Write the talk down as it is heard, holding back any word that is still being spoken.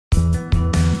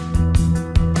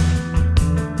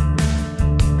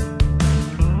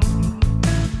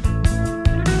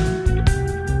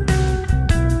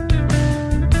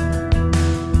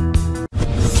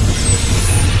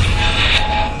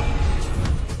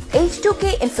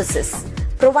H2K Infosys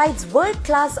provides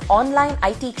world-class online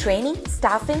IT training,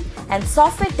 staffing, and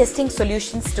software testing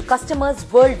solutions to customers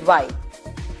worldwide.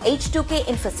 H2K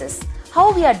Infosys,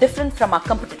 how we are different from our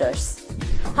competitors.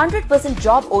 100%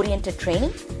 job-oriented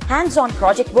training, hands-on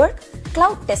project work,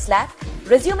 cloud test lab,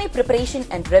 resume preparation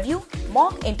and review,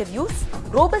 mock interviews,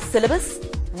 robust syllabus,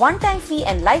 one-time fee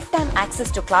and lifetime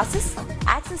access to classes,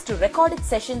 access to recorded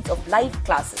sessions of live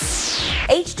classes.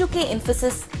 H2K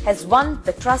Infosys has won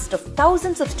the trust of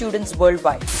thousands of students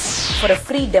worldwide. For a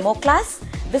free demo class,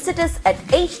 visit us at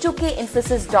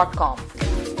h2kinfosys.com.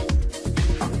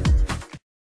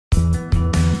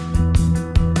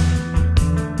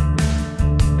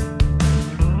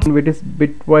 It is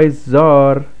bitwise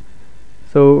XOR.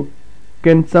 So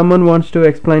can someone wants to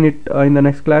explain it in the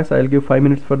next class? I'll give 5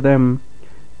 minutes for them.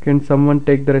 Can someone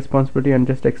take the responsibility and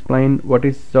just explain what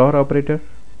is XOR operator?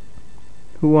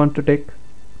 Who wants to take?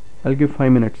 I'll give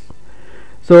 5 minutes.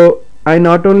 So I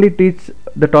not only teach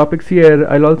the topics here,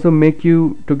 I'll also make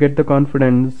you to get the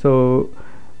confidence. So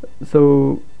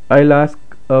I'll ask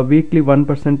weekly one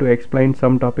person to explain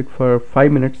some topic for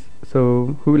 5 minutes.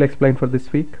 So who will explain for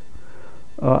this week?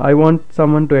 I want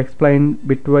someone to explain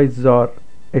bitwise XOR,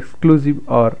 exclusive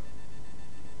OR.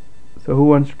 So who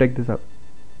wants to take this up?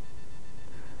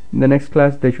 In the next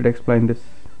class they should explain this.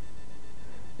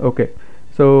 Okay,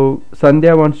 so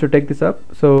Sandhya wants to take this up.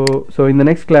 So in the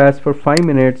next class for 5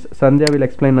 minutes Sandhya will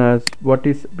explain us what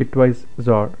is bitwise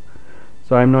XOR.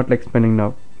 So I'm not explaining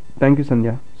now. Thank you,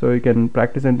 Sandhya. So you can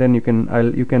practice and then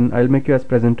I'll make you as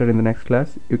presenter in the next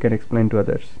class. You can explain to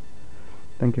others.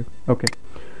 Thank you. Okay,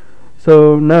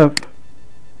 so now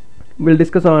we'll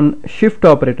discuss on shift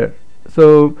operator.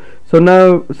 So till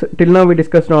now we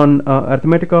discussed on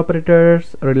arithmetic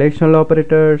operators, relational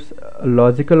operators,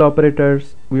 logical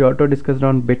operators. We also discussed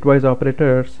on bitwise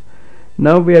operators.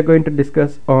 Now we are going to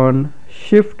discuss on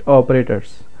shift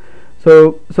operators.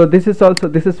 So this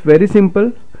is very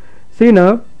simple. See,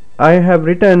 now I have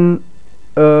written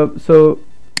so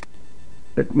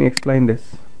let me explain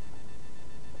this.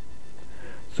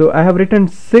 So I have written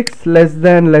 6 less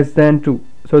than 2.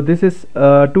 So this is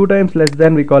 2 times less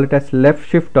than, we call it as left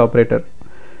shift operator.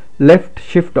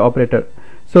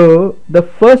 So the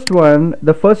first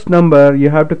number you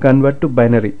have to convert to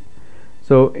binary.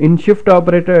 So in shift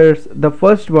operators, the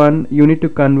first one you need to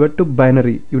convert to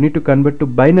binary.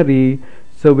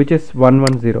 So which is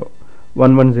 110.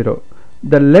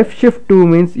 The left shift 2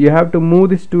 means you have to move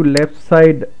this to left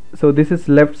side. So this is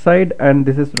left side and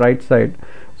this is right side.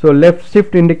 So left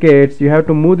shift indicates you have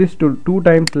to move this to 2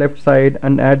 times left side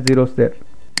and add zeros there.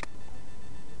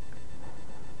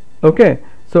 Okay,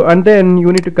 so and then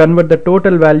you need to convert the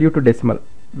total value to decimal.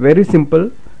 Very simple.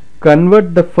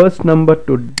 Convert the first number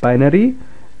to binary,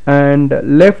 and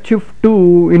left shift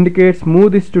 2 indicates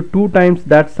move this to 2 times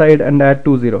that side and add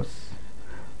 2 zeros.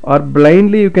 Or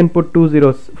blindly you can put 2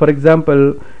 zeros. For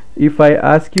example, if I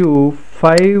ask you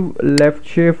 5 left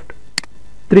shift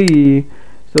 3,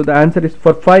 so the answer is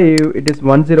for 5 it is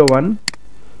 101,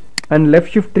 and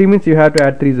left shift 3 means you have to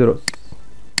add 3 zeros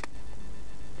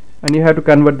and you have to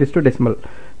convert this to decimal.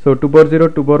 So 2 power 0,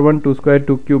 2 power 1, 2 square,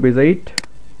 2 cube is 8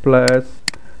 plus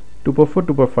 2 power 4,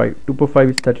 2 power 5. 2 power 5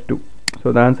 is 32.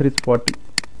 So the answer is 40.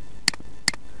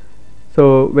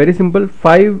 So very simple.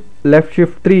 5 left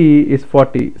shift 3 is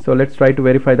 40. So let's try to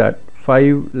verify that.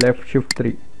 5 left shift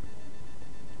 3.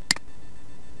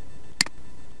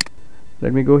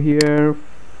 Let me go here.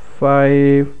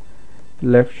 5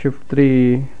 left shift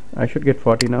 3. I should get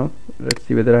 40 now. Let's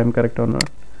see whether I'm correct or not.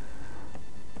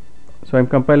 So I'm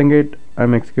compiling it,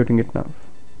 I'm executing it now.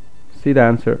 See the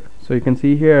answer. So you can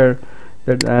see here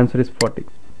that the answer is 40.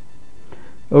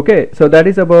 Okay, so that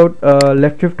is about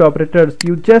left shift operators.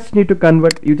 You just need to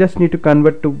convert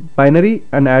to binary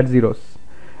and add zeros.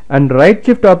 And right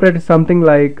shift operator is something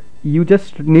like you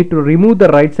just need to remove the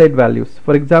right side values.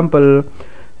 For example,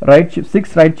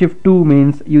 6 right shift 2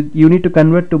 means you need to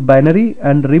convert to binary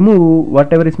and remove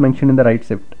whatever is mentioned in the right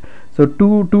shift. So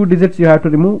two digits you have to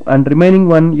remove, and remaining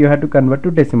one you have to convert to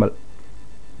decimal.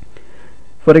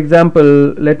 For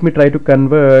example, let me try to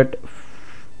convert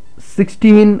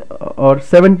 16 or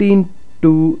 17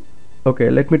 to, okay,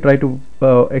 let me try to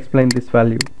explain this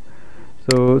value.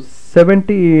 So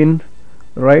 17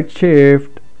 right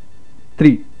shift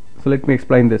 3. So let me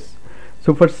explain this.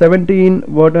 So for 17,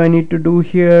 what do I need to do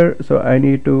here? So I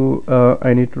need to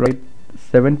write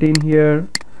 17 here.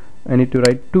 I need to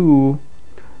write 2.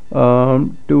 2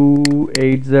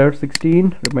 8s are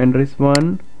 16. Remainder is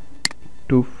 1.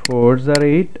 2 4s are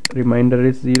 8. Remainder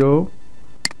is 0.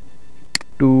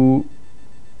 2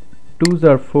 2s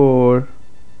are 4.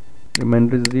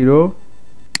 Remainder is 0.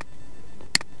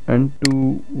 and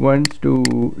 2 ones to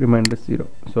remind this 0.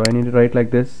 So I need to write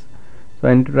like this. So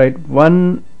I need to write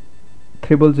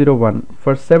 10001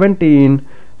 for 17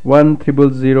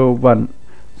 10001.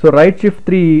 So right shift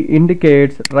 3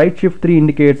 indicates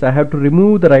I have to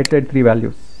remove the right side 3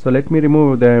 values. So let me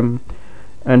remove them,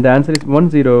 and the answer is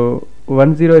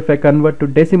 1010. If I convert to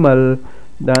decimal,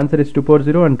 the answer is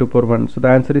 240 and 241. So the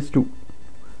answer is 2.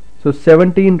 So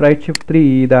 17 right shift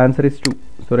 3, the answer is 2.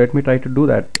 So let me try to do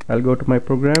that. I'll go to my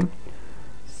program.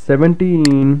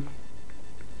 17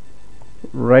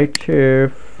 right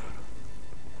shift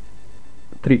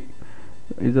 3.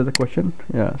 Is that the question?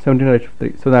 Yeah, 17 right shift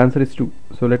 3. So the answer is 2.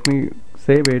 So let me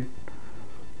save it,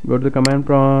 go to the command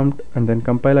prompt, and then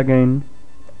compile again,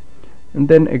 and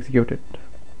then execute it.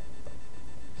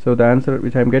 So the answer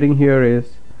which I'm getting here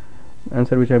is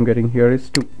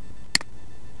 2.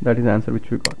 That is the answer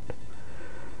which we got.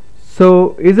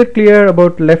 So is it clear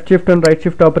about left shift and right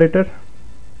shift operator?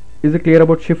 Is it clear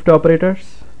about shift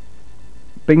operators?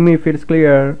 Ping me if it's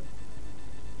clear.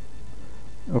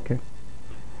 Okay,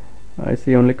 I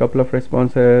see only a couple of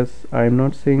responses. I'm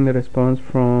not seeing the response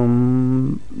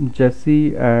from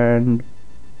Jesse and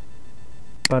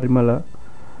Parimala.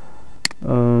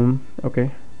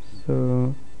 Okay,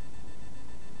 so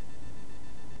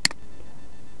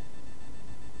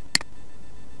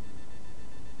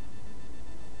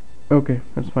okay,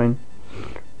 that's fine.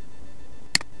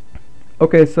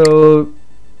 Okay, so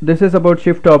this is about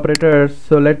shift operators.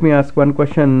 So let me ask one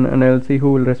question and I'll see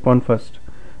who will respond first.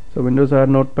 So Windows R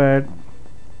Notepad.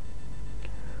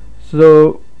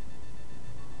 So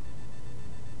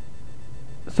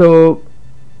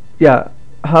yeah,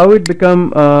 how it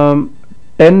become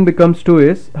 10 becomes 2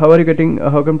 is, how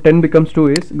come 10 becomes 2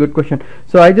 is good question.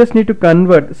 So I just need to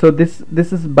convert. So this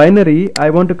is binary. I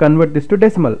want to convert this to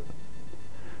decimal.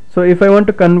 So if I want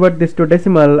to convert this to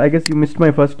decimal, I guess you missed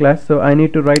my first class. So I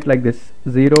need to write like this: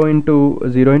 0 into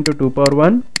 2 power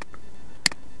 1,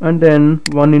 and then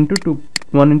 1 into 2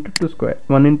 square,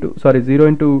 0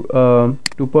 into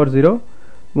 2 power 0,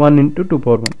 1 into 2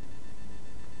 power 1.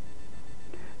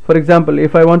 For example,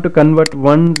 if I want to convert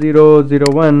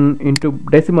 1001 into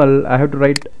decimal, I have to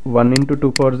write 1 into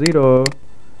 2 power 0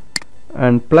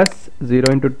 and plus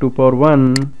 0 into 2 power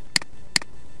 1,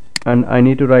 and I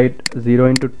need to write 0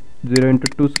 into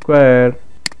 2 square,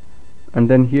 and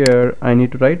then here I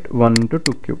need to write 1 into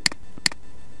 2 cube,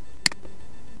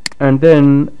 and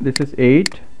then this is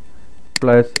 8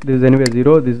 plus this is anyway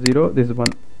 0, this is 0, this is 1.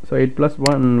 So 8 plus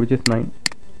 1, which is 9,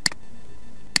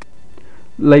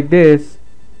 like this.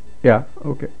 Yeah,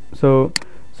 okay. So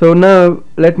now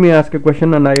let me ask a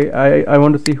question, and I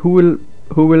want to see who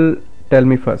will tell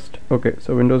me first. Okay,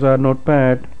 so Windows R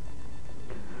Notepad.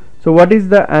 So what is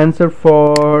the answer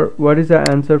for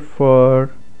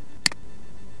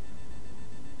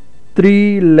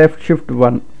 3 left shift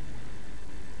 1?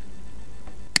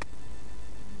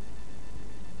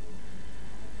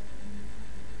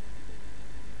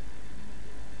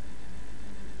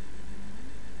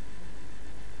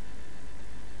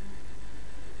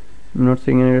 I'm not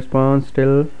seeing any response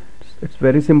still. It's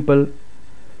very simple.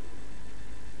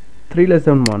 3 less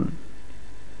than 1.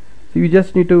 So you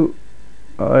just need to,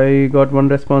 I got one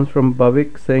response from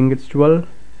Bhavik saying it's 12.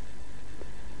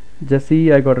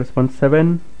 Jesse, I got response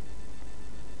 7.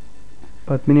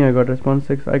 Padmini, I got response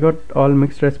 6. I got all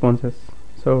mixed responses.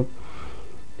 So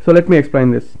let me explain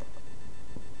this.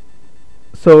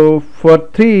 So for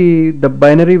 3, the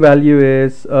binary value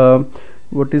is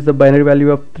what is the binary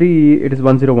value of 3? It is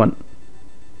 101.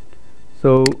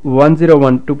 So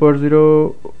 101, 2 power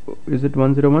 0, is it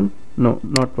 101? No,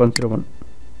 not 101.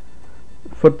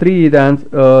 For 3, the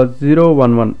answer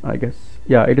 011, I guess.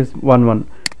 Yeah, it is 11.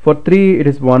 For 3, it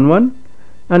is 11.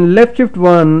 And left shift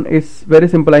 1 is very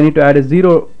simple. I need to add a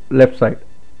 0 left side.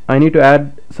 I need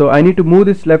to move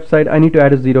this left side. I need to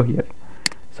add a 0 here.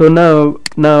 So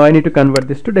now I need to convert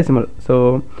this to decimal.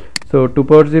 So 2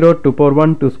 power 0, 2 power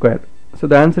 1, 2 square. So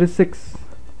the answer is 6.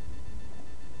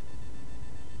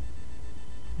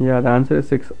 Yeah, the answer is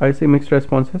 6. I see mixed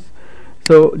responses.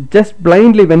 So just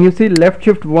blindly, when you see left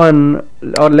shift 1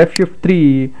 or left shift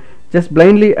 3, just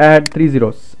blindly add 3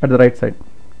 zeros at the right side.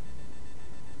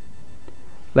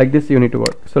 Like this you need to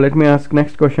work. So let me ask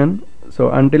next question.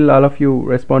 So until all of you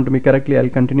respond to me correctly, I'll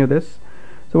continue this.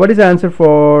 So what is the answer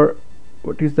for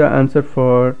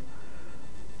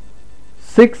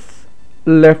 6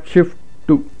 left shift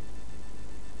 2?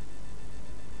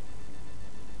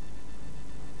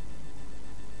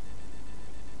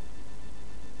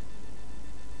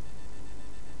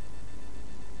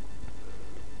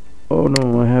 Oh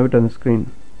no, I have it on the screen.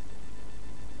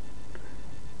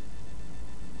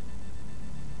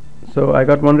 So I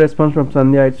got one response from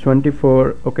Sandhya, it's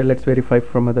 24. Okay, let's verify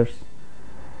from others.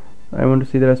 I want to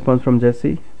see the response from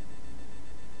Jesse.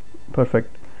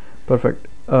 Perfect.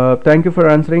 Thank you for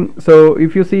answering. So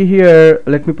if you see here,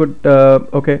 let me put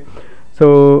okay,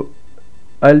 so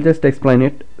I'll just explain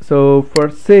it. So for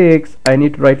 6 I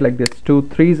need to write like this: 2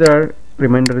 3s are,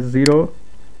 remainder is 0,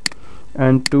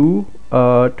 and 2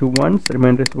 1s,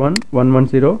 remainder is 1, 1 1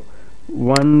 0,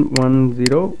 1 1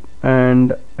 0,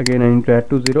 and again I need to add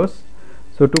 2 zeros.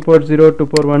 So 2 power 0, 2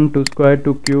 power 1, 2 square,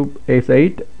 2 cube is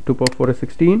 8, 2 power 4 is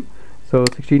 16, so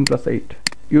 16 plus 8.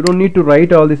 You don't need to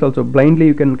write all this, also blindly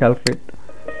you can calculate.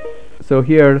 So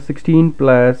here 16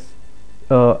 plus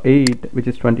 8, which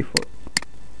is 24.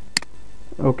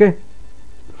 Okay,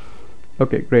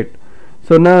 great.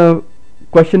 So now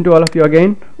question to all of you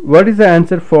again: what is the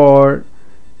answer for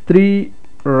 3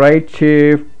 right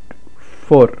shift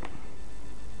 4?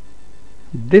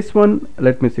 This one,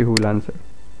 let me see who will answer.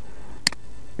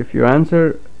 If you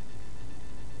answer,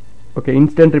 okay,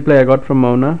 instant reply I got from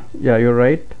Mauna. Yeah, you're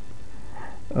right.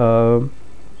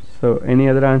 So any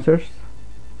other answers?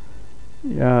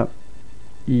 Yeah,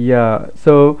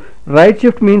 so right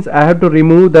shift means I have to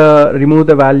remove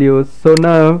the values. So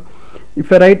now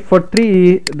if I write for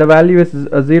 3, the value is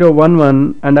 0 1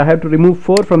 1, and I have to remove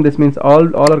 4 from this, means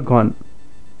all are gone,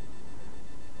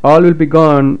 all will be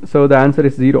gone, so the answer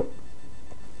is 0.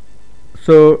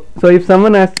 So if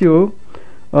someone asks you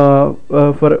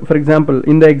for example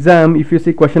in the exam, if you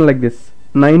see question like this,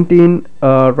 19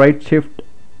 right shift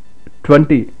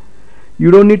 20, you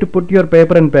don't need to put your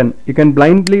paper and pen, you can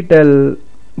blindly tell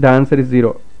the answer is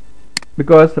 0,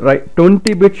 because right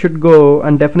 20 bits should go,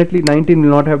 and definitely 19 will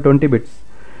not have 20 bits.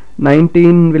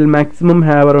 19 will maximum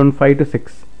have around 5 to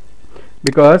 6,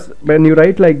 because when you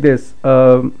write like this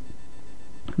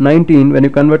 19, when you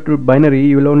convert to binary,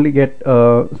 you will only get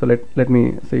so let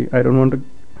me see, I don't want to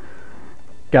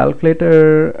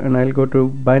calculator, and I'll go to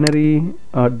binary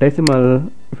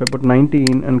decimal. If I put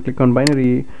 19 and click on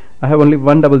binary, I have only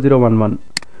 10011.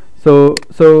 So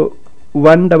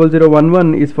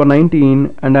 10011 is for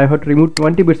 19, and I have to remove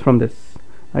 20 bits from this.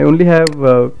 I only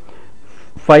have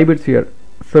 5 bits here.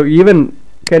 So even,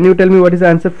 can you tell me what is the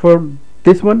answer for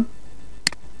this one?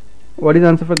 What is the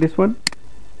answer for this one?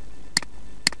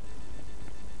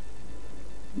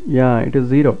 Yeah, it is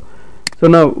 0. So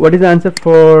now what is the answer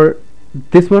for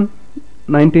this one?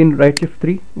 19 right shift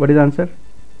 3. What is the answer?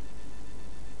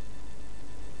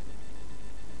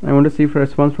 I want to see for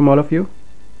response from all of you.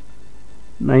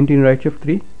 19 right shift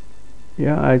 3.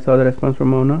 Yeah, I saw the response from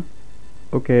Mona.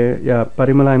 Okay, yeah,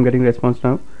 Parimala, I'm getting response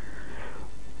now.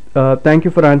 Thank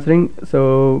you for answering.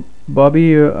 So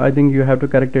Bobby, I think you have to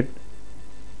correct it.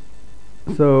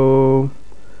 So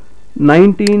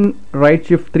 19 right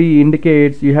shift 3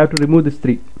 indicates you have to remove this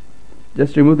 3.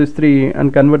 Just remove this 3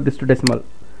 and convert this to decimal.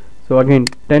 So again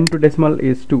 10 to decimal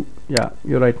is 2. Yeah,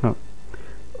 you're right now.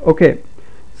 Okay,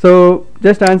 so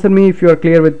just answer me if you are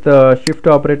clear with shift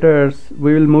operators.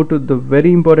 We will move to the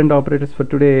very important operators for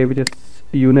today, which is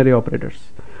unary operators.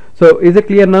 So is it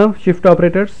clear now, shift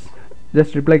operators?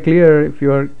 Just reply clear if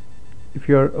you are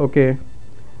okay,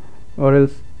 or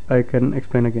else I can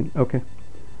explain again.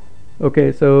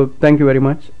 Okay, so thank you very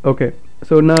much. Okay,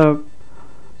 so now,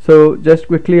 so just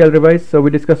quickly I'll revise. So we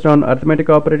discussed on arithmetic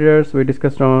operators, we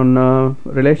discussed on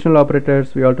relational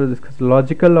operators, we also discussed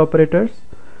logical operators,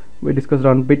 we discussed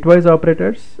on bitwise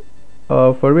operators,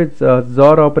 for which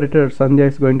XOR operator Sandhya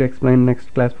is going to explain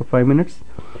next class for 5 minutes,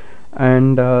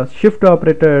 and shift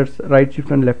operators, right shift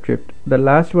and left shift. The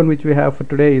last one which we have for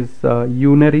today is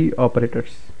unary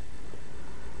operators.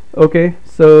 Okay,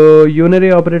 so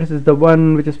unary operators is the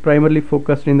one which is primarily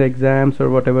focused in the exams or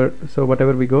whatever, so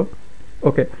whatever we go.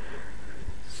 Okay,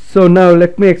 so now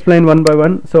let me explain one by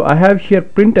one. So I have here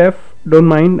printf, don't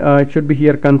mind, it should be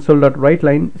here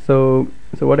console.writeLine. So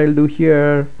what I'll do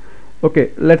here,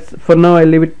 okay, let's, for now I'll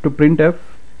leave it to printf,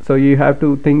 so you have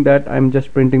to think that I'm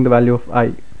just printing the value of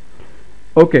I.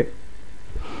 Okay,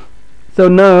 so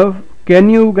now can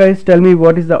you guys tell me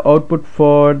what is the output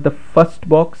for the first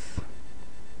box?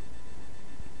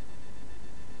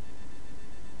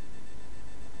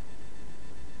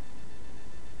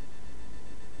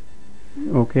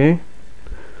 Okay,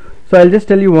 so I'll just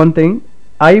tell you one thing,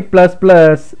 I++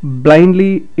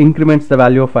 blindly increments the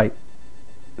value of I.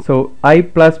 So I++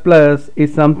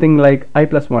 is something like I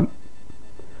plus 1.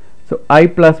 So I++,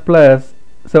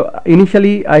 so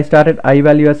initially I started I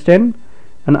value as 10,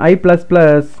 and I++,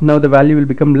 now the value will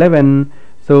become 11,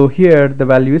 so here the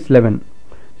value is 11.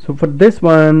 So for this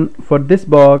one, for this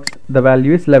box, the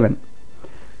value is 11.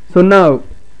 So now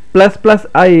plus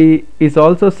I is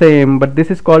also same, but this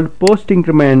is called post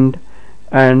increment,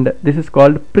 and this is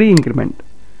called pre-increment.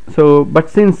 So but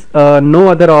since no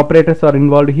other operators are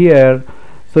involved here,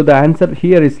 so the answer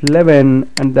here is 11,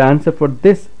 and the answer for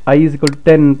this I is equal to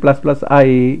 10 plus plus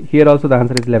I, here also the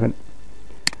answer is 11.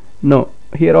 No,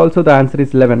 here also the answer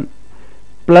is 11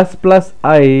 plus plus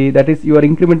I, that is you are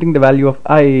incrementing the value of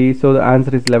I, so the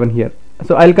answer is 11 here.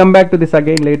 So I'll come back to this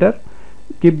again later.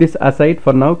 Keep this aside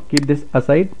for now, keep this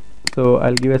aside. So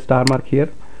I'll give a star mark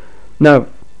here. Now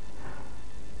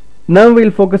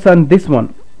we'll focus on this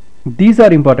one. These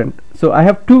are important. So I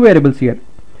have two variables here.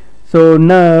 So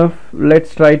now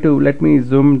let me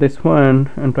zoom this one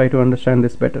and try to understand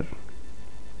this better.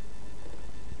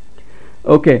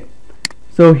 Okay,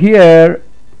 so here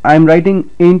I'm writing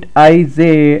int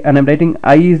ij, and I'm writing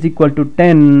I is equal to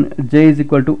 10, j is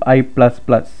equal to I plus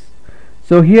plus.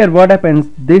 So here what happens,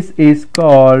 this is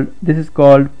called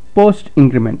post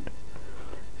increment.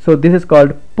 So this is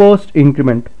called post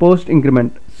increment.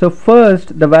 So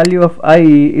first the value of I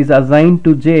is assigned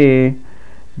to j.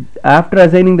 After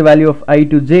assigning the value of I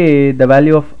to j, the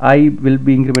value of I will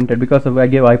be incremented because of I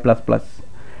gave I plus plus.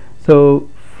 So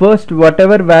first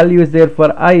whatever value is there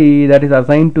for I, that is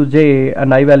assigned to j,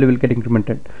 and I value will get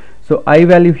incremented. So I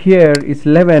value here is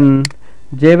 11,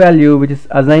 j value which is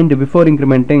assigned before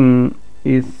incrementing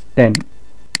is 10.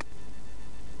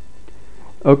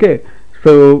 Okay,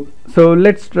 so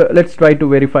let's try to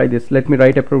verify this. Let me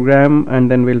write a program and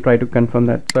then we'll try to confirm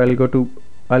that. So I'll go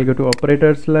to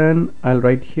operators line. I'll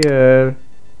write here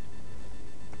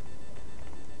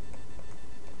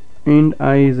int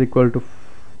I is equal to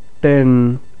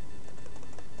 10,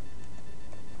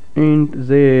 int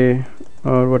j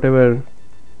or whatever.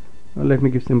 Let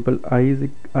me give simple I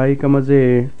comma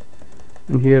j,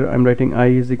 and here I'm writing I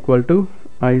is equal to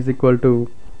 10.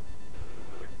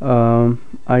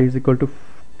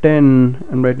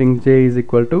 I'm writing j is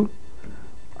equal to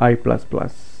I plus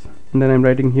plus, and then I'm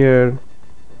writing here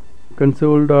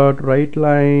console dot write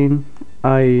line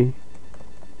I,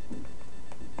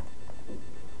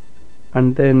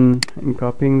 and then I'm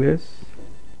copying this,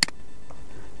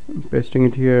 I'm pasting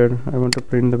it here. I want to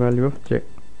print the value of j.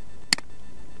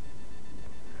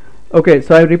 Okay,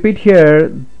 so I repeat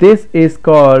here, this is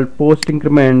called post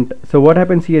increment. So what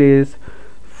happens here is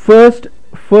first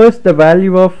the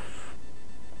value of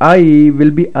I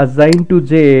will be assigned to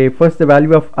j. First the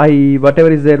value of I,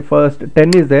 whatever is there first,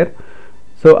 10 is there,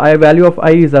 so I value of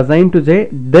I is assigned to j,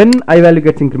 then I value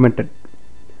gets incremented.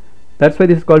 That's why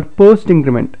this is called post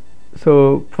increment.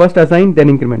 So first assign, then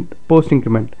increment, post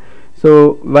increment.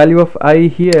 So value of I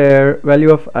here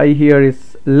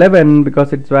is 11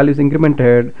 because its value is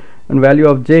incremented, and value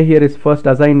of j here is first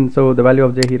assigned, so the value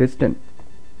of j here is 10.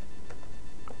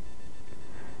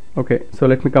 Okay, so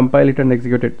let me compile it and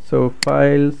execute it. So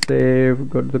file, save,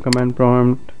 go to the command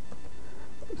prompt,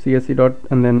 csc dot,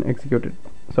 and then execute it.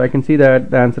 So I can see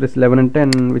that the answer is 11 and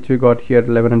 10, which we got here,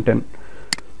 11 and 10.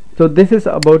 So this is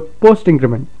about post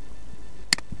increment.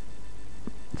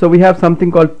 So we have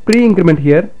something called pre-increment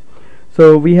here.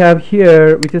 So we have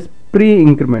here which is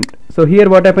pre-increment. So here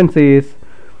what happens is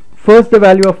first the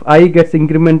value of I gets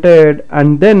incremented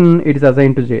and then it is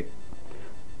assigned to j.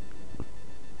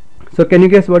 So can you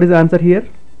guess what is the answer here?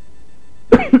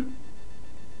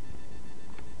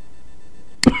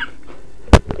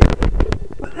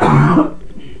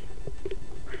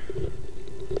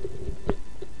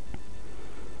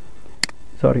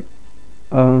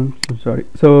 Sorry.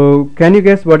 So can you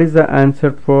guess what is the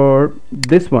answer for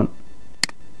this one?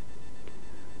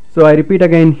 So I repeat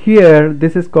again here,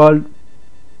 this is called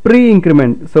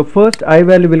pre-increment. So first I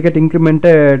value will get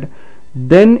incremented,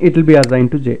 then it will be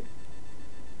assigned to j.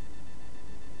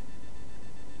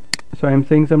 So I am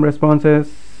seeing some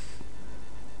responses.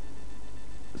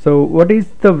 So what is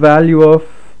the value of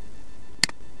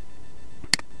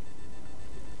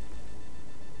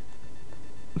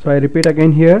I repeat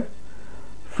again here,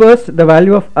 first the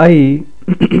value of I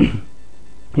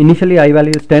initially I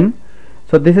value is 10,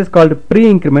 so this is called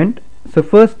pre-increment. So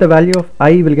first the value of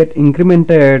I will get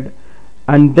incremented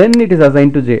and then it is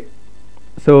assigned to j.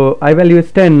 So I value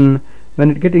is 10, when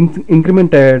it gets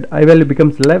incremented I value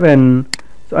becomes 11,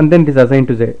 so and then it is assigned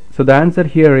to j. So the answer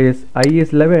here is I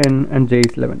is 11 and j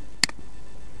is 11.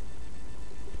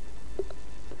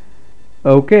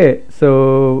 Okay,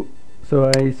 so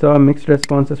I saw mixed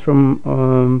responses from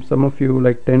some of you,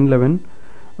 like 10, 11.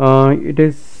 It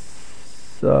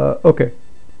is okay.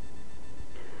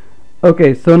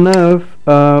 So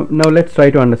now let's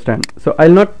try to understand. So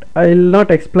I'll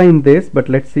not explain this, but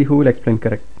let's see who will explain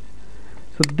correct.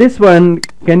 So this one,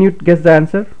 can you guess the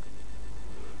answer?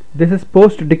 This is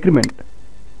post decrement.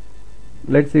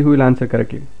 Let's see who will answer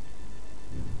correctly.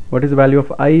 What is the value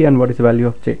of I and what is the value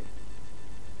of j?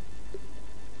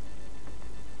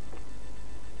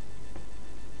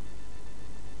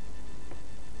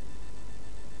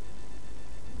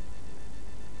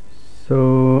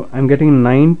 I'm getting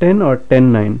 9 10 or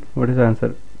 10 9. What is the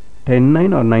answer? 10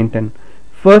 9 or 9 10?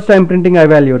 First I'm printing I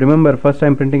value. Remember, first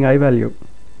I'm printing I value.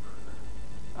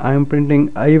 I'm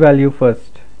printing I value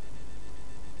first.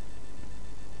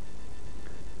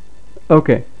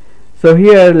 Okay, so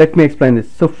here let me explain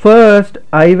this. So first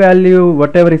I value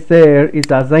whatever is there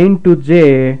is assigned to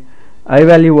j. I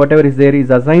value whatever is there is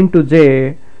assigned to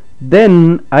j.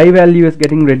 Then I value is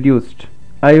getting reduced.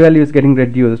 I value is getting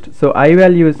reduced. So I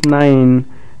value is 9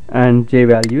 and j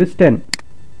value is 10.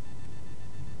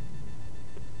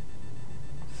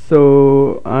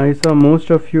 So I saw most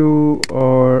of you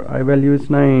or I value is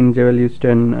 9, j value is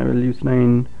 10, I value is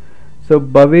 9. So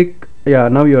Bhavik, yeah,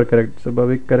 now you are correct. So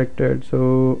Bhavik corrected.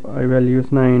 So I value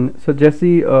is 9. So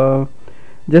Jesse,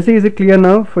 Jesse, is it clear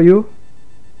now for you?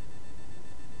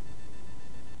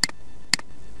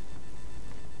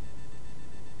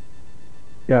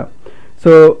 Yeah.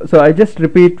 So I just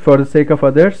repeat for the sake of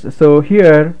others. So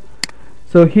here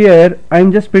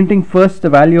I'm just printing first the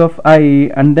value of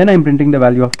I and then I'm printing the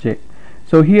value of j.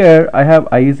 So here I have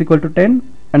I is equal to 10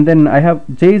 and then I have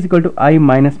j is equal to I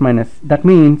minus minus. That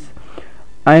means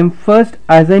I'm first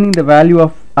assigning the value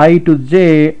of I to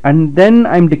j and then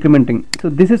I'm decrementing. So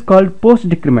this is called post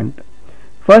decrement.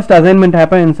 First assignment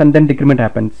happens and then decrement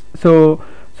happens. So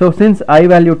since I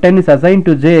value 10 is assigned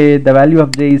to j, the value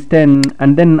of j is 10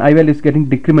 and then I value is getting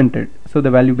decremented. So the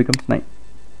value becomes 9.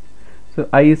 So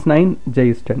I is 9, j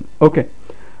is 10. Okay,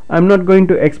 I'm not going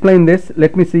to explain this.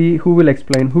 Let me see who will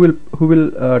explain, who will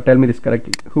tell me this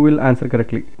correctly, who will answer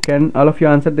correctly. Can all of you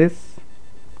answer this?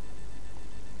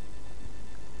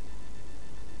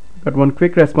 Got one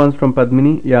quick response from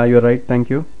Padmini. Yeah, you're right, thank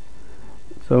you.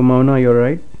 So Mauna, you're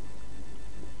right.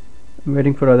 I'm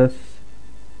waiting for others.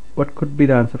 What could be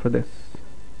the answer for this?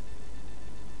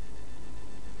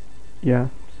 Yeah,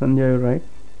 Sandhya, you're right.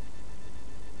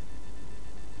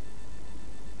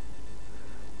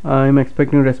 I'm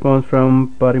expecting a response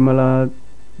from Parimala,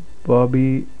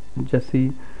 Bobby,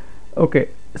 Jesse. Okay,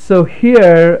 so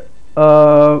here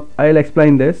I'll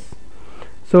explain this.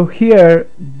 So here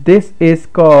this is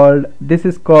called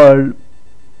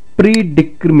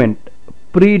pre-decrement.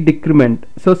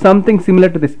 So something similar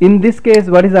to this. In this case,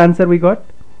 what is the answer we got?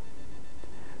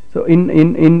 So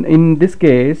in this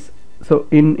case,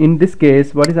 in this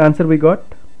case, what is the answer we got?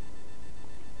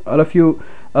 All of you,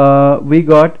 we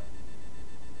got,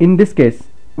 in this case,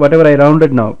 whatever I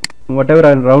rounded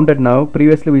now,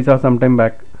 previously we saw some time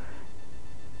back,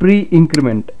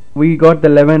 pre-increment, we got the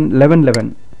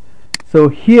 11. So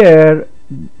here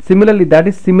similarly, that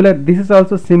is similar, this is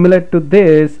also similar to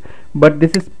this, but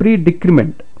this is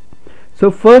pre-decrement.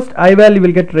 So first I value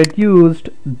will get reduced,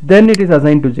 then it is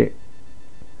assigned to j.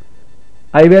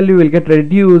 I value will get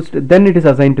reduced, then it is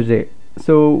assigned to j.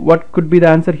 So what could be the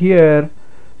answer here?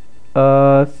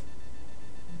 No,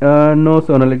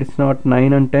 Sonal, it is not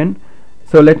 9 and 10.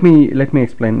 So let me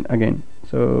explain again.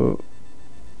 So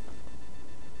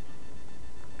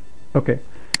okay,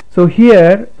 so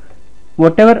here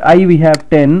whatever I we have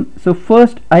 10, so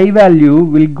first I value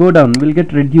will go down, will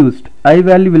get reduced. I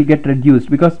value will get reduced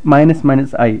because minus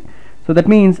I. So that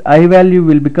means I value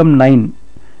will become 9.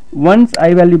 Once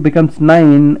I value becomes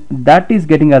 9, that is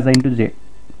getting assigned to j.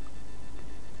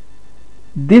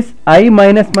 This I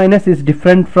minus is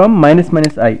different from minus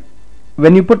I.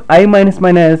 When you put I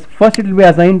minus, first it will be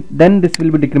assigned, then this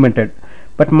will be decremented.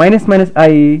 But minus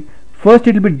I, first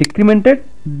it will be decremented,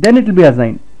 then it will be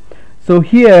assigned. So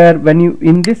here when you,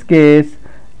 in this case,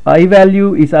 I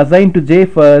value is assigned to j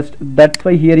first, that's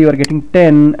why here you are getting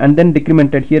 10 and then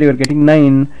decremented, here you are getting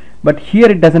 9. But here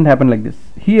it doesn't happen like this.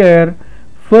 Here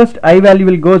first I value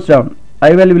will goes down,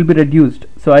 I value will be reduced,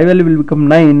 so I value will become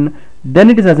 9, then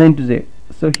it is assigned to j.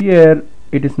 So here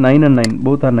it is 9 and 9,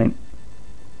 both are 9.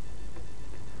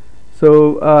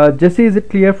 So Jesse, is it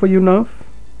clear for you now?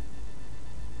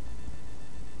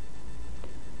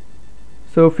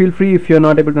 So feel free, if you are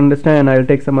not able to understand, I will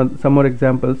take some more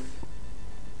examples.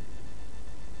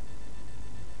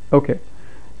 Okay,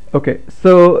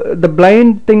 so the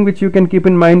blind thing which you can keep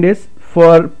in mind is,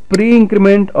 for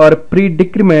pre-increment or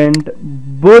pre-decrement,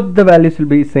 both the values will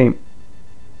be same.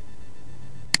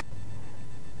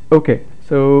 Okay,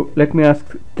 so let me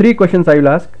ask 3 questions I will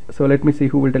ask. So let me see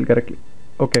who will tell correctly.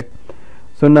 Okay,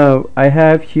 so now I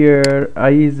have here I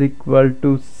is equal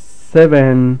to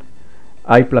 7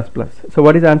 I plus plus. So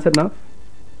what is the answer now?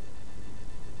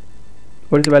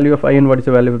 What is the value of I and what is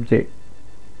the value of j?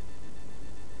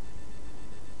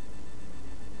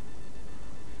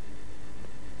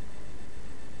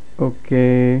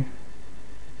 Okay,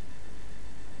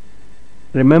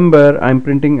 remember I'm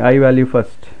printing I value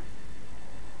first.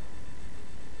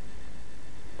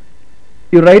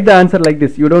 you write the answer like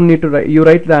this. You don't need to write, you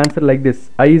write the answer like this: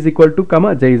 I is equal to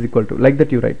comma j is equal to, like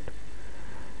that you write.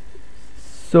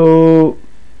 So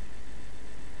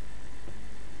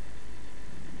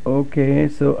okay,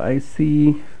 so I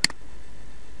see,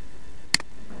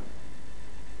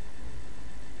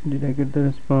 did I get the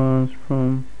response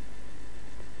from,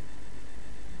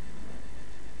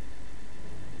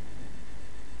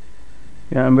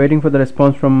 yeah, I'm waiting for the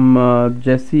response from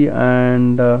Jesse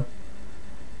and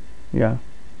yeah,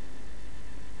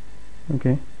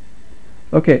 okay,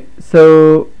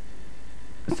 so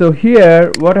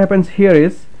here what happens here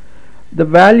is the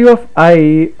value of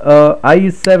I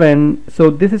is 7, so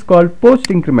this is called post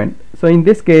increment. So in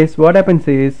this case what happens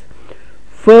is,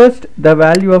 first the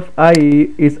value of I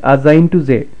is assigned to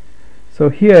j. So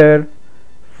here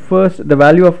first the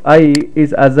value of I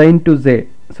is assigned to j,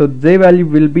 so j value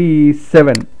will be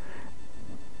 7,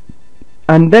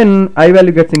 and then I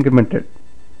value gets incremented.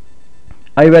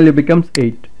 I value becomes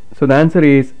 8. So the answer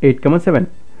is 8 comma 7.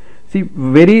 See,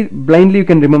 very blindly you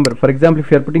can remember. For example,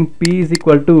 if you are putting p is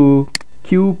equal to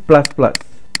q plus plus,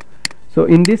 so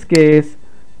in this case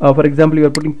for example you are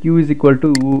putting q is equal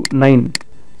to 9.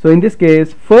 So in this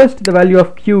case first the value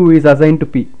of q is assigned to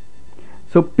p,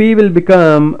 so p will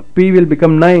become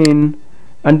 9,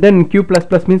 and then q plus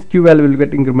plus means q value will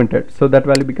get incremented, so that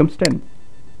value becomes 10.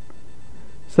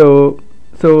 So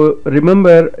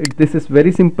remember, this is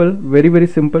very simple, very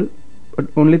simple, but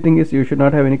only thing is you should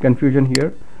not have any confusion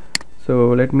here. So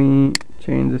let me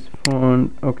change this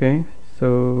font. Okay,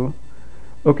 so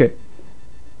okay,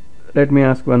 let me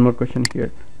ask one more question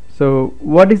here. So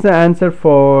what is the answer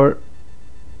for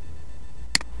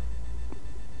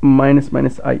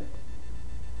minus I?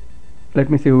 Let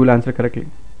me see who will answer correctly.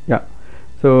 Yeah,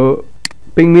 so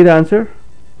ping me the answer.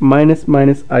 Minus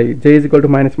I, j is equal to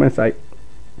minus I.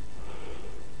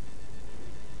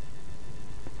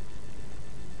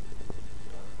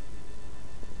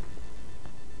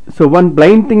 So one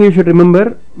blind thing you should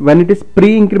remember, when it is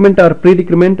pre-increment or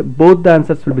pre-decrement, both the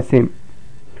answers will be same.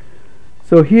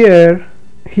 So here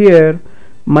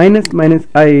minus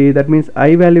I, that means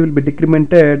I value will be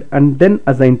decremented and then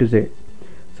assigned to j.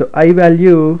 So I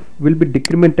value will be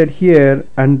decremented here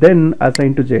and then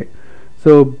assigned to j.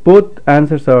 So both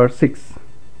answers are 6.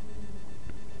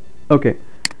 Okay,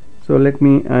 so let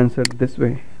me answer this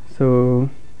way. So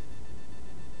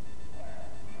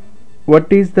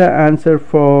what is the answer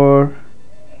for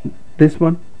this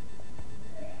one?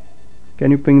 Can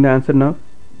you ping the answer now?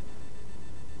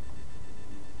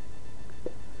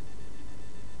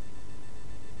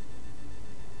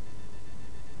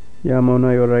 Yeah,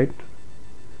 Mona, you are right.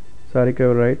 Sarika,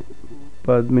 you are right.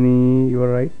 Padmini, you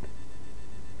are right.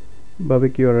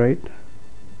 Babik, you are right.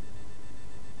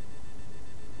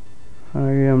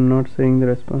 I am not saying the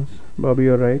response. Bobby,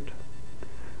 you are right.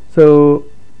 So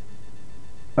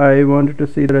I wanted to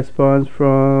see the response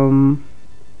from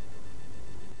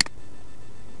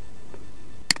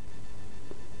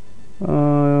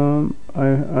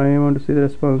I want to see the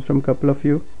response from couple of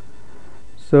you.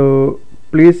 So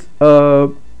please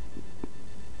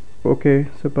okay,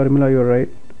 so Parmila, you're right.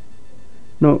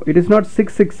 No, it is not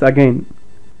 6 again.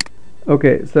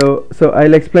 Okay, so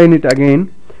I'll explain it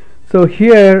again. So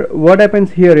here what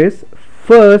happens here is,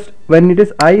 first when it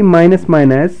is I minus,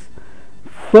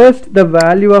 first the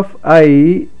value of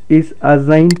I is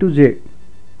assigned to j,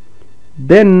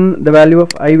 then the value of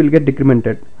I will get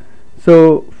decremented.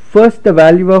 So first the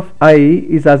value of I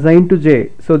is assigned to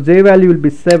j, so j value will be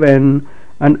 7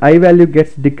 and I value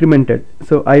gets decremented,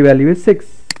 so I value is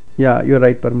 6. Yeah, you're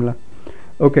right, Parmila.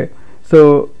 Okay,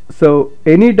 so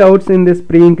any doubts in this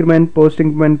pre-increment,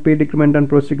 post-increment, pre-decrement and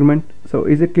post-decrement? So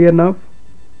is it clear now?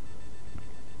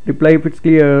 Reply if it's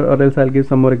clear, or else I'll give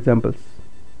some more examples.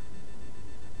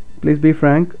 Please be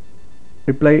frank.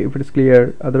 Reply if it's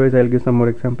clear, otherwise I'll give some more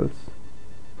examples.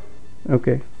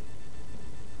 Okay.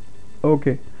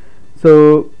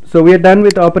 So we are done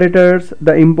with operators.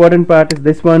 The important part is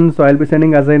this one, so I'll be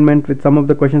sending assignment with some of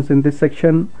the questions in this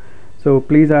section, so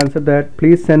please answer that.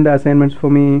 Please send the assignments for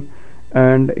me,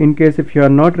 and in case if you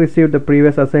have not received the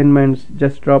previous assignments,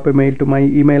 just drop a mail to my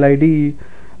email ID.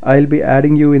 I'll be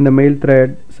adding you in the mail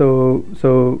thread, so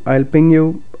I'll ping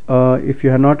you. If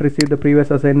you have not received the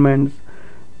previous assignments,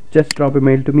 just drop a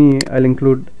mail to me. I'll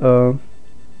include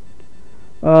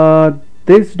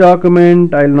this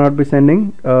document I'll not be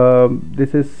sending.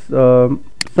 This is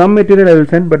some material I will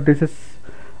send, but this is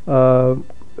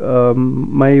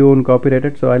my own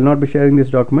copyrighted, so I'll not be sharing this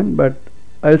document, but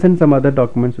I'll send some other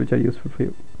documents which are useful for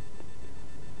you.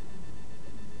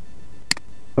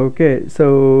 Okay,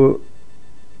 so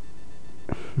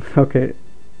okay,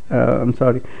 I'm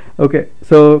sorry. Okay,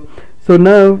 so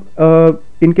now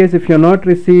in case if you're not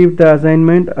received the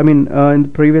assignment, I mean in the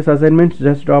previous assignments,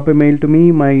 just drop a mail to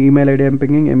me. My email ID I'm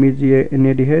pinging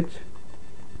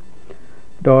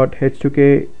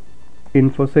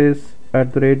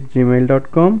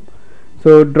meghanadh.h2kinfosys@gmail.com.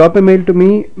 So drop a mail to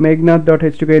me,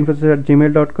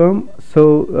 meghanadh.h2kinfosys@gmail.com.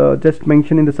 So just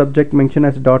mention in the subject, mention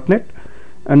as .NET,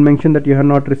 and mention that you have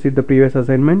not received the previous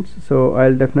assignments. So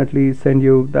I'll definitely send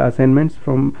you the assignments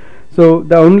from. So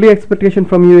the only expectation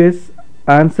from you is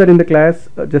answer in the class,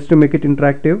 just to make it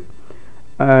interactive,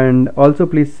 and also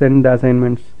please send the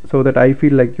assignments so that I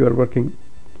feel like you are working,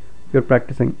 you're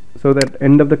practicing, so that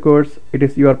end of the course it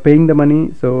is you are paying the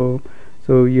money, so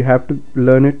you have to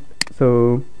learn it.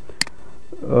 So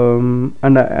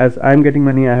and as I'm getting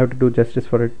money, I have to do justice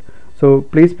for it. So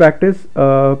please practice,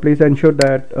 please ensure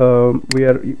that we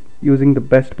are using the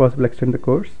best possible extent the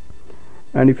course,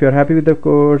 and if you are happy with the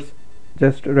course,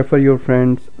 just refer your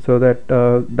friends, so that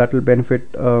that will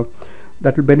benefit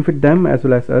them as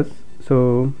well as us.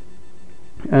 So,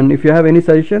 and if you have any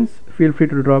suggestions, feel free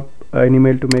to drop an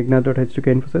email to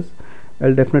meghanadh.h2kinfosys.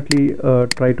 I'll definitely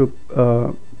try to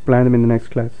plan them in the next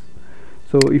class.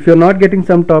 So if you're not getting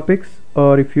some topics,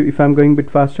 or if I'm going a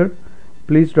bit faster,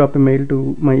 please drop a mail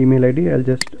to my email ID. I'll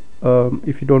just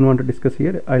if you don't want to discuss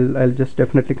here, I'll just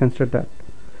definitely consider that.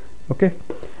 Okay,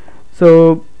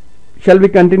 so shall we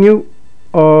continue,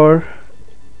 or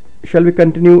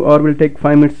we'll take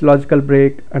 5 minutes logical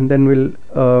break, and then we'll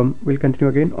continue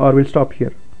again, or we'll stop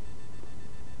here?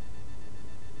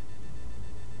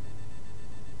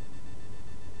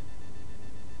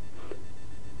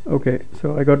 Okay,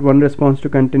 so I got one response to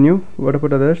continue. What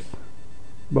about others?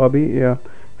 Bobby, yeah,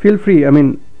 feel free. I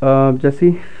mean,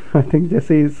 Jesse, I think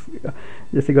Jesse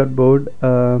got bored.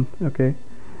 Okay,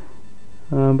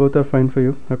 both are fine for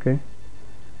you.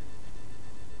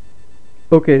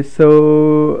 Okay,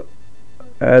 so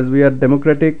as we are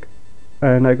democratic,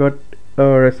 and I got a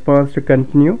response to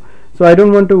continue, so I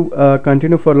don't want to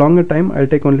continue for a longer time. I'll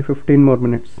take only 15 more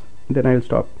minutes, then I'll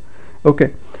stop.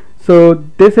 Okay, so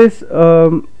this is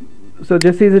so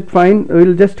Jesse, is it fine?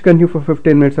 We'll just continue for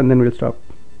 15 minutes and then we'll stop.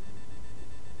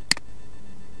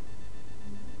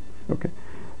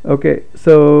 Okay,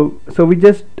 so we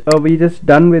just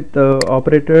done with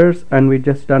operators, and we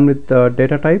just done with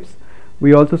data types.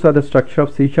 We also saw the structure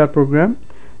of C# program.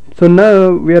 So now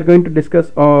we are going to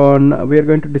discuss on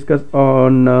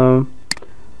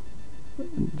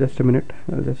just a minute,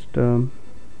 I'll just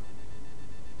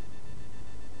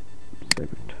save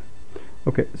it.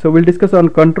 Okay, so we'll discuss on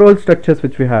control structures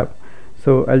which we have.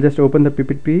 So I'll just open the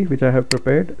PPT which I have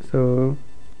prepared. So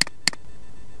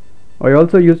I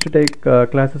also used to take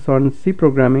classes on C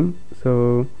programming,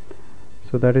 so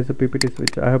that is the PPTs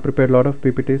which I have prepared. A lot of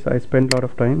PPTs, I spent a lot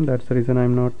of time, that's the reason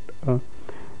I'm not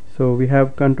so we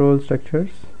have control structures,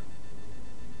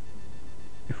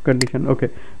 if condition. Okay,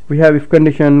 we have if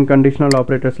condition, conditional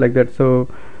operators, like that. So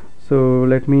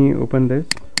let me open this.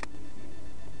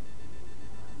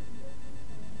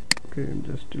 Okay, I'm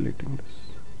just deleting this.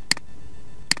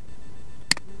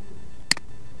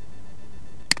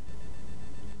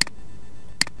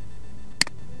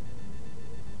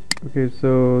 Okay,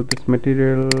 so this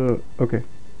material. Okay,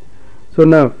 so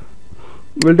now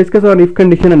we'll discuss on if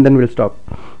condition and then we'll stop.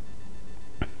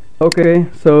 Okay,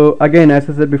 so again, as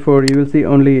I said before, you will see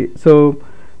only so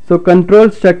control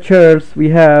structures. We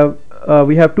have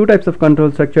two types of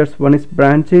control structures. One is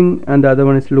branching and the other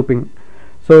one is looping.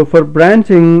 So for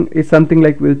branching is something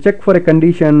like we'll check for a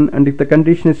condition, and if the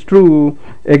condition is true,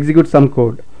 execute some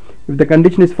code. If the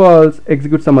condition is false,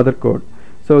 execute some other code.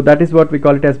 So that is what we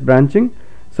call it as branching.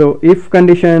 So if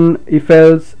condition, if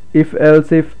else, if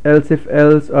else if, else if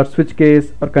else, or switch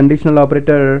case, or conditional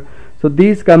operator, so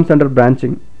these comes under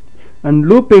branching. And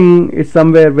looping is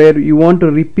somewhere where you want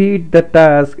to repeat the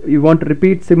task, you want to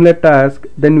repeat similar task,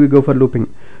 then we go for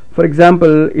looping. For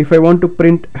example, if I want to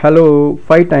print hello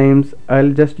 5 times,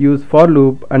 I'll just use for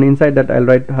loop, and inside that I'll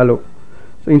write hello.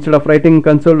 So instead of writing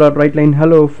console.writeLine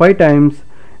hello 5 times,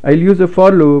 I'll use a for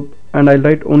loop and I'll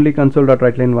write only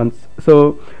console.writeLine once.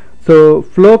 So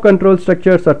flow control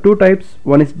structures are two types.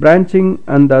 One is branching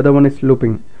and the other one is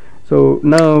looping. So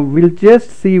now we'll just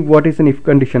see what is an if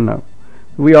condition. Now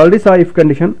we already saw if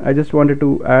condition. I just wanted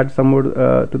to add some more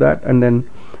to that, and then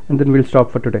we'll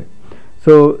stop for today.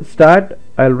 So start,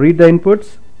 I'll read the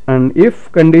inputs, and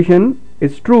if condition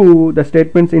is true, the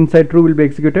statements inside true will be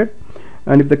executed,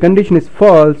 and if the condition is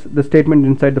false, the statement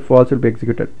inside the false will be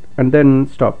executed, and then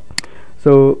stop.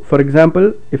 So for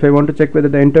example, if I want to check whether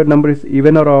the entered number is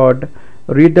even or odd,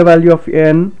 read the value of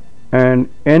n, and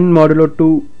n modulo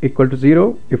 2 equal to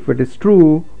 0. If it is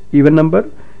true, even number.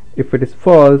 If it is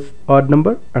false, odd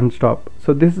number and stop.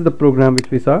 So this is the program which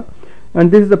we saw,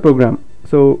 and this is the program.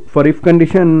 So for if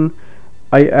condition,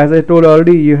 as I told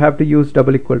already, you have to use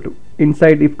double equal to.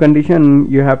 Inside if condition,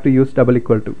 you have to use double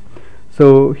equal to.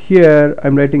 So here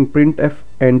I'm writing printf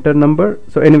enter number.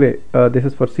 So anyway, this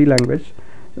is for C language.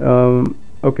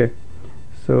 Okay,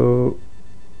 so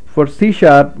for C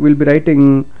sharp we'll be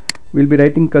writing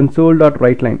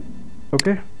console.writeLine.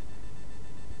 Okay,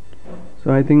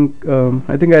 so I think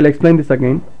I'll explain this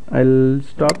again. I'll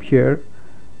stop here.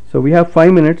 So we have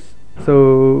 5 minutes,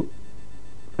 so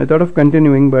I thought of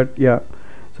continuing, but yeah.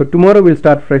 So tomorrow we'll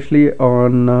start freshly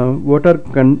on what are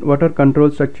control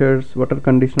structures, what are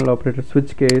conditional operators,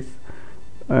 switch case,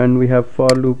 and we have for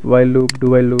loop, while loop,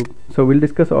 do while loop. So we'll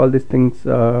discuss all these things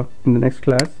in the next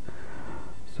class.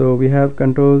 So we have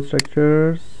control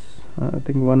structures. I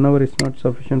think 1 hour is not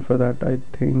sufficient for that, I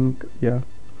think. Yeah,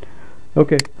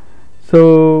 okay.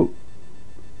 So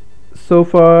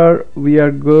far we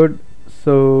are good.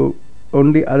 So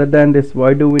only other than this,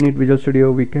 why do we need Visual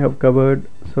Studio, we have covered.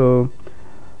 So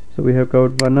we have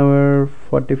covered 1 hour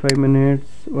 45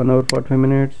 minutes, 1 hour 45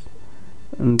 minutes,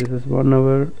 and this is 1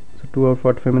 hour, so 2 hour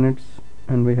 45 minutes,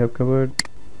 and we have covered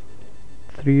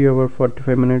 3 hour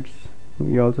 45 minutes.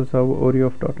 We also saw Oreo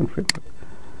of .NET framework.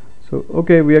 So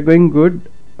okay, we are going good.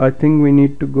 I think we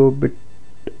need to go bit.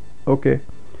 Okay,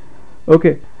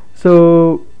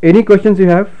 so any questions you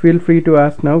have, feel free to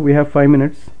ask now. We have 5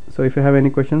 minutes, so if you have any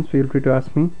questions, feel free to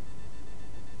ask me.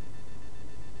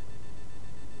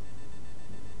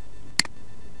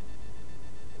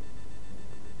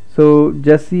 So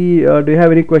Jesse, do you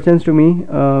have any questions to me,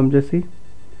 Jesse?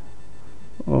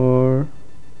 Or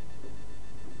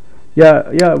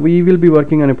yeah, we will be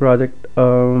working on a project.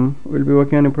 We'll be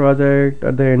working on a project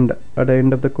at the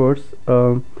end of the course.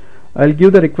 I'll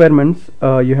give the requirements.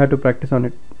 You have to practice on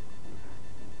it,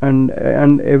 and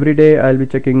every day I'll be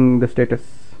checking the status.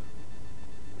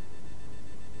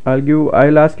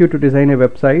 I'll ask you to design a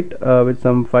website with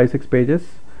some 5-6 pages,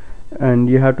 and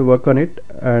you have to work on it,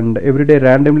 and every day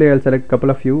randomly I'll select a couple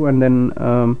of you and then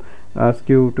ask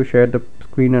you to share the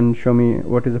screen and show me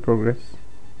what is the progress.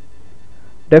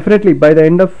 Definitely by the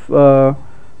end of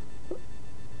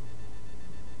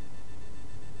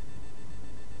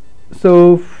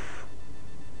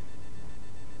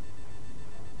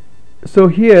so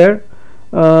here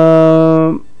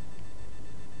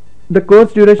the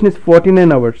course duration is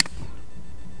 49 hours,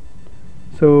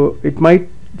 so it might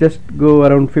just go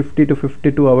around 50 to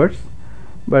 52 hours,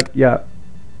 but yeah,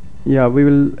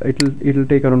 it'll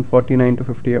take around 49 to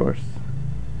 50 hours.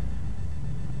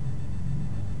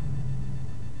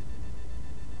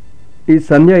 Is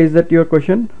Sandhya, is that your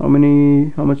question? How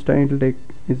much time it will take?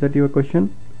 Is that your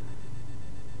question?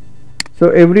 So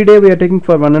every day we are taking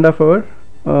for 1.5 hour.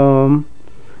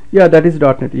 Yeah, that is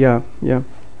 .NET. Yeah.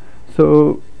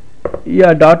 So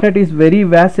yeah, .NET is very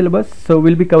vast syllabus, so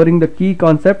we'll be covering the key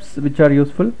concepts which are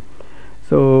useful.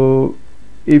 So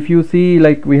if you see,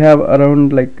 like, we have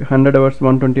around like 100 hours,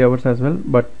 120 hours as well,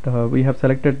 but we have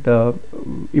selected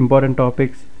important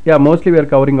topics. Yeah, mostly we are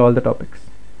covering all the topics.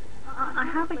 I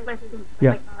have a question.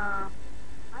 Yeah. Like,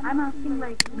 I'm asking,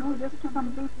 like, just to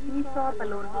complete C#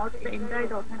 alone, not the entire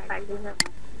 .NET package.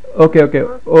 Okay.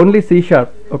 Only C#.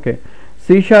 Okay.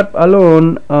 C#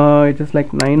 alone, it is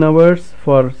like 9 hours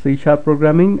for C#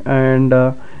 programming, and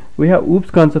we have OOPS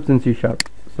concepts in C#.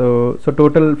 So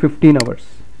total 15 hours.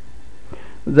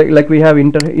 Like we have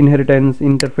inheritance,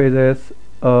 interfaces,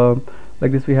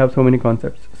 like this we have so many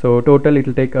concepts. So total it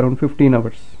will take around 15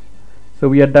 hours. So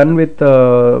we are done with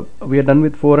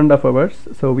 4.5 hours.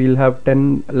 So we'll have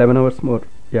 10-11 hours more.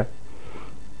 Yeah.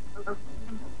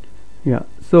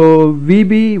 So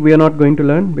VB we are not going to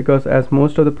learn, because as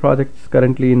most of the projects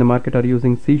currently in the market are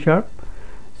using C#.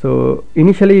 So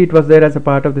initially it was there as a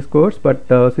part of this course, but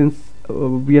since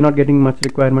we are not getting much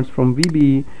requirements from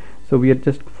VB, so we are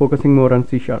just focusing more on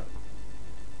C#.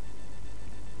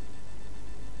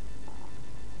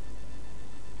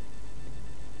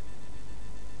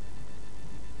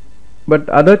 But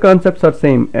other concepts are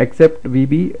same except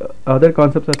VB. Other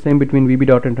concepts are same between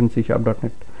VB.NET and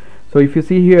C#.NET. So if you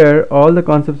see here, all the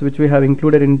concepts which we have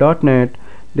included in .NET,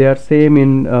 they are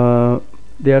same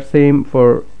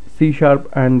for C#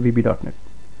 and VB.NET.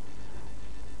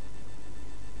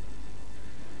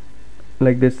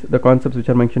 Like this, the concepts which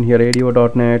are mentioned here,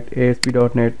 ADO.NET,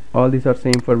 ASP.NET, all these are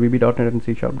same for VB.NET and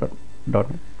C#.NET.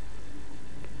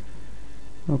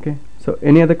 Okay, so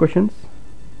any other questions?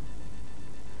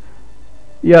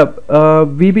 Yeah,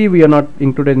 VB we are not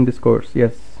included in this course.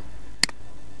 Yes,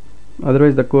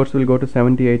 otherwise the course will go to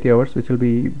 70-80 hours, which will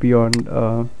be beyond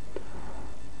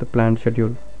the planned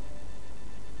schedule.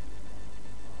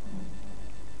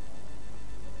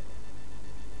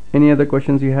 Any other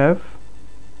questions you have?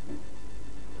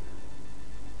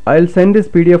 I'll send this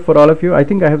PDF for all of you. I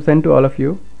think I have sent to all of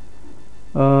you.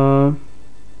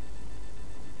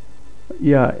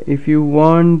 Yeah, if you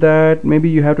want that, maybe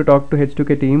you have to talk to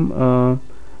H2K team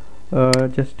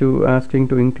just to asking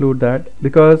to include that,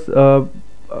 because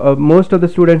most of the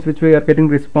students which we are getting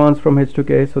response from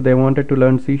H2K, so they wanted to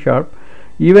learn C#.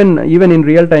 Even in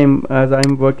real time as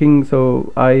I'm working,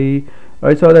 so I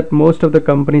saw that most of the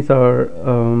companies are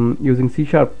using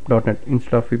C#.net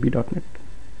instead of VB.net.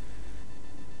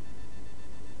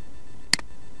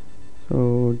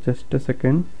 So just a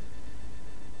second.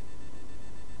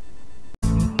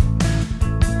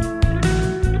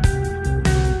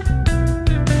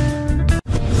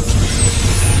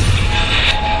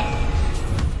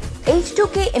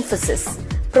 H2K Infosys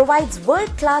provides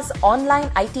world-class online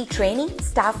IT training,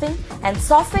 staffing, and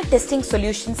software testing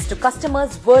solutions to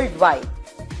customers worldwide.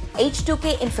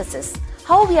 H2K Infosys,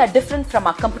 how we are different from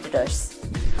our competitors.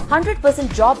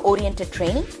 100% job-oriented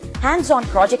training, hands-on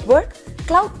project work,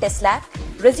 cloud test lab,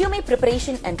 resume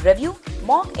preparation and review,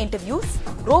 mock interviews,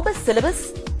 robust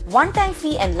syllabus, one-time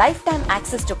fee and lifetime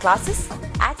access to classes,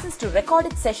 access to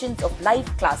recorded sessions of live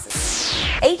classes.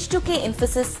 H2K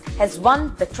Infosys has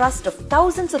won the trust of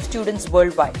thousands of students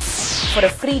worldwide. For a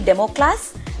free demo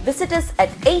class, visit us at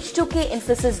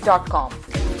h2kinfosys.com.